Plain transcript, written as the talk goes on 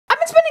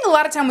a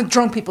lot of time with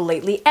drunk people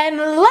lately, and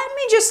let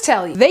me just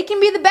tell you, they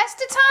can be the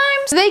best of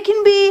times, they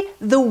can be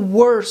the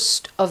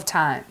worst of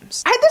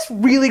times. I had this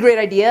really great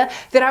idea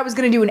that I was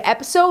gonna do an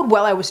episode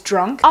while I was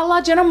drunk, a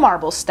la Jenna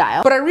Marbles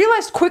style, but I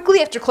realized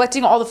quickly after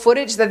collecting all the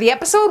footage that the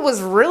episode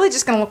was really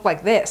just gonna look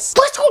like this.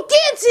 Let's go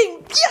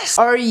dancing! Yes!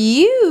 Are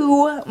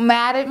you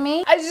mad at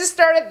me? I just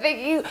started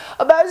thinking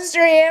about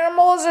stray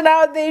animals and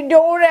how they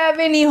don't have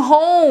any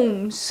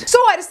homes. So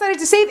I decided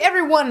to save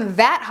everyone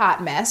that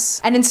hot mess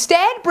and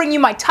instead bring you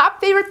my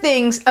top favorite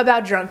things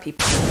about drunk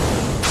people.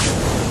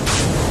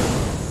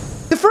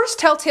 The first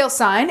telltale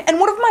sign, and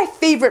one of my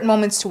favorite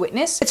moments to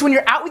witness, it's when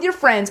you're out with your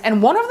friends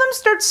and one of them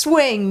starts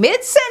swaying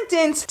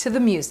mid-sentence to the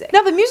music.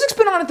 Now the music's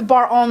been on at the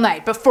bar all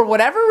night, but for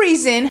whatever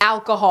reason,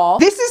 alcohol,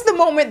 this is the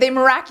moment they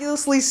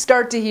miraculously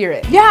start to hear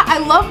it. Yeah, I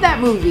love that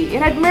movie.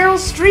 It had Meryl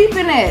Streep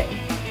in it.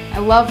 I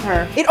love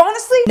her. It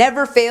honestly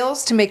never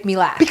fails to make me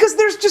laugh because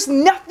there's just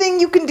nothing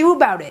you can do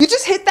about it. You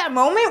just hit that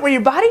moment where your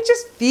body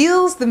just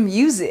feels the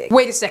music.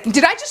 Wait a second,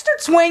 did I just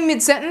start swaying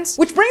mid-sentence?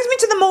 Which brings me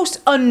to the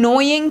most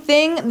annoying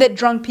thing that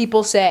drunk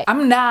people say.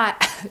 I'm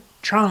not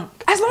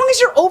drunk. As long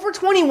as you're over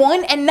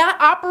 21 and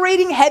not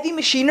operating heavy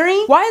machinery,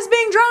 why is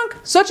being drunk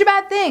such a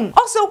bad thing?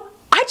 Also,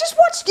 I just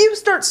watched you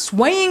start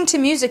swaying to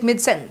music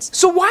mid-sentence.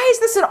 So why is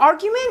this an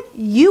argument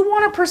you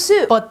want to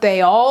pursue? But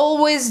they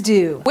always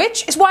do.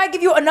 Which is why I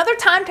give you another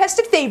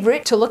time-tested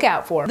favorite to look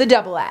out for. The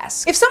double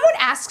ask. If someone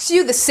asks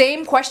you the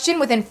same question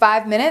within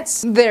 5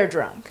 minutes, they're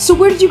drunk. So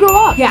where did you grow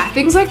up? Yeah,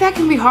 things like that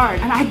can be hard,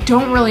 and I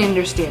don't really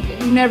understand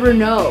it. You never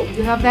know.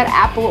 You have that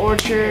apple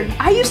orchard.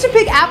 I used to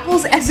pick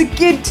apples as a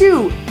kid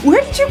too.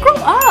 Where did you grow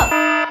up?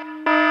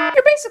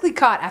 You're basically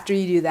caught after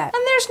you do that.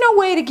 And there's no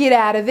way to get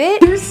out of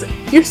it.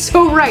 You're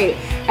so right.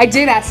 I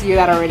did ask you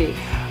that already.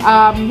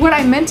 What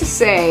I meant to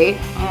say,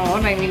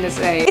 what did I mean to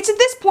say? It's at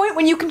this point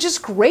when you can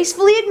just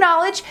gracefully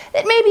acknowledge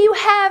that maybe you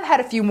have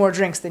had a few more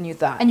drinks than you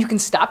thought. And you can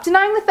stop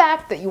denying the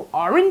fact that you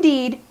are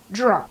indeed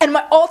drunk. And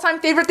my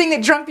all-time favorite thing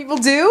that drunk people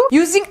do?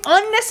 Using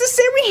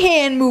unnecessary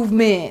hand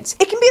movements.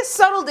 It can be a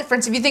subtle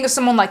difference if you think of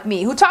someone like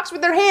me who talks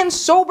with their hands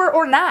sober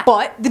or not.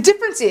 But the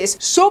difference is,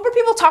 sober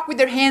people talk with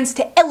their hands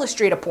to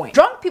illustrate a point.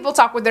 Drunk people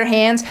talk with their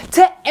hands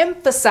to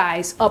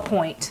emphasize a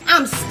point.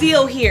 I'm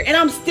still here and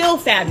I'm still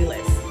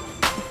fabulous.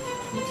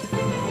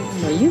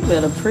 Well, you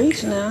better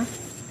preach now.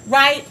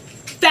 Right?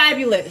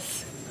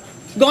 Fabulous.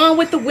 Gone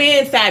with the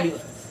wind,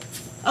 fabulous.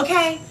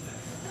 Okay?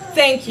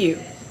 Thank you.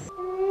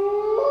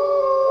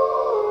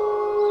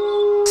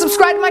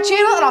 Subscribe to my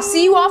channel and I'll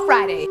see you all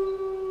Friday.